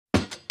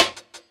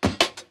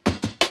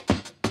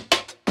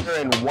We're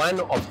in one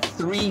of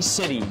 3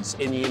 cities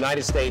in the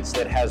United States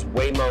that has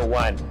Waymo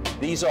One.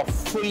 These are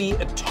fully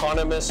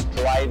autonomous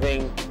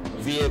driving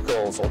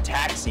vehicles or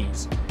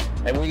taxis.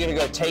 And we're gonna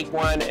go take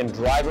one and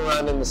drive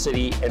around in the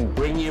city and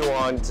bring you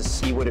on to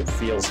see what it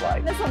feels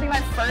like. This will be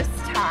my first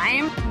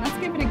time. Let's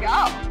give it a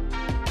go.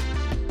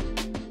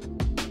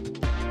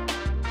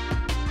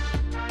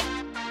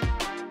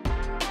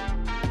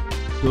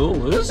 Cool.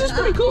 This is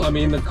pretty cool. I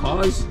mean, the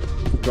car's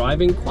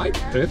driving quite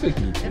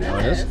perfectly, to be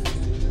honest.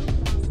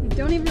 You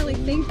don't even really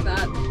think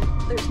that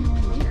there's no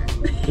one there.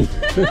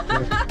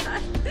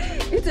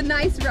 It's a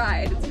nice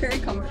ride. It's very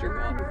comfortable.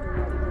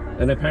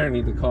 And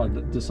apparently the car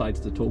decides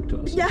to talk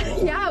to us.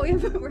 Yeah,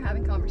 we're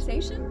having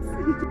conversations.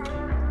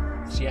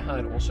 See how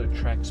it also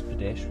tracks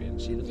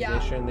pedestrians? See the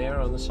pedestrian there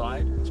on the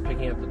side? It's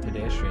picking up the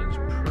pedestrians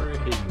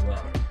pretty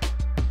well.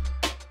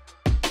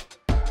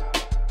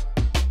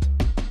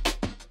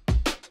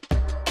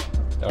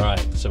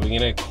 Alright, so we're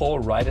going to call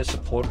rider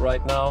support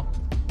right now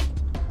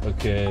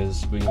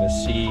because we're going to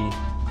see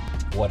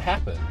what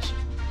happens.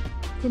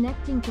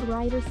 Connecting to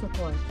rider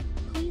support.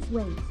 Please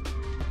wait.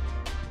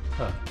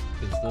 Huh,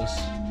 is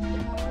this...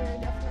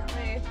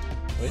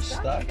 We're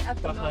stuck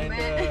behind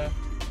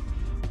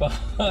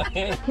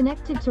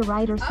Connected to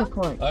rider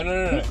support. Oh,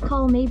 no. This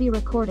call may be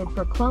recorded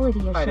for quality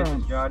assurance. Hi, this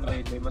is John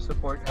with Waymo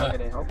support. How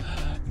can I help?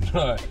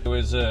 No, it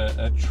was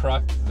a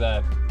truck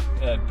that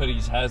had put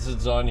his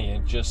hazards on. He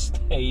had just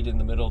stayed in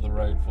the middle of the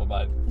road for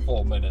about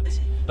 4 minutes,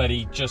 but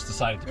he just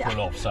decided to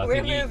pull off. So I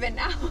think moving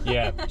now.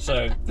 Yeah,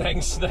 so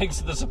thanks for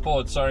the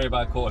support. Sorry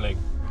about calling.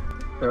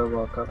 You're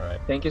welcome. All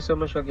right. Thank you so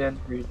much again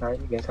for your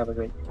time. You guys have a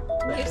great day.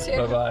 You too.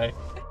 Bye-bye.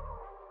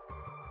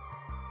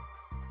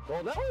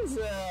 Well, that was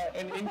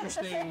an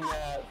interesting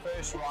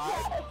first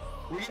ride.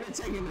 We're going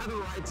to take another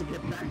ride to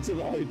get back to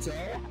the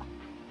hotel.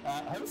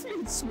 Hopefully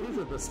it's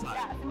smoother this time.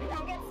 Yeah, we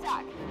don't get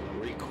stuck.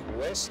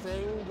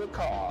 Requesting the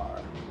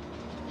car.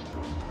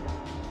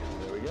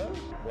 There we go.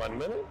 1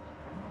 minute.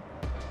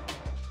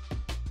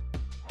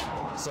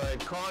 So I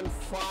can't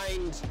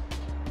find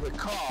the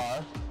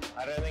car.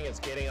 I don't think it's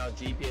getting our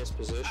GPS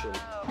position.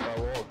 I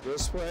walk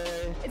this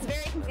way. It's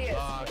very confused.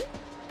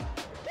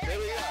 There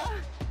we go.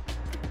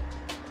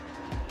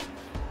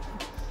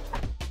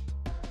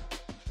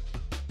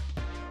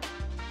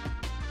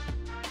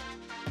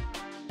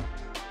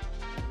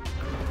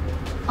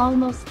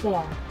 Almost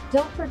there.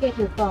 Don't forget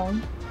your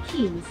phone,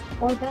 keys,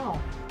 or bag.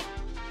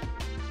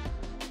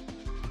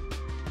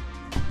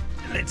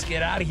 Let's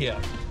get out of here.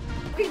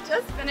 We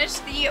just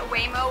finished the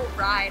Waymo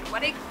ride.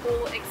 What a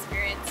cool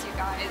experience, you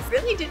guys.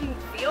 Really didn't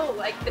feel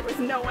like there was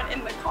no one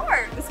in the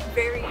car. It was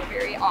very,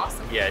 very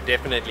awesome. Yeah,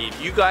 definitely. If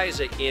you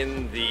guys are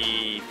in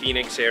the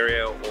Phoenix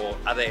area or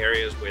other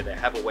areas where they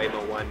have a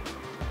Waymo One,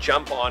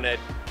 jump on it.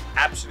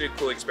 Absolute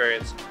cool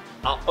experience.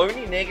 Our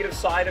only negative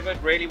side of it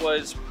really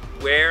was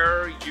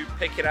where you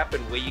pick it up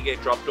and where you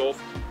get dropped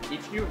off.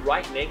 If you're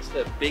right next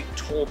to a big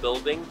tall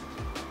building,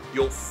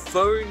 your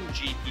phone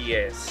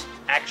GPS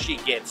actually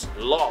gets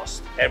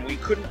lost and we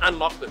couldn't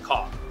unlock the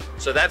car.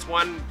 So that's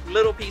one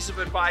little piece of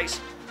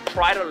advice.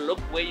 Try to look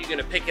where you're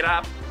gonna pick it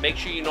up. Make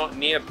sure you're not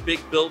near big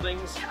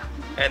buildings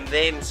and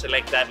then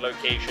select that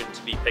location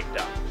to be picked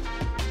up.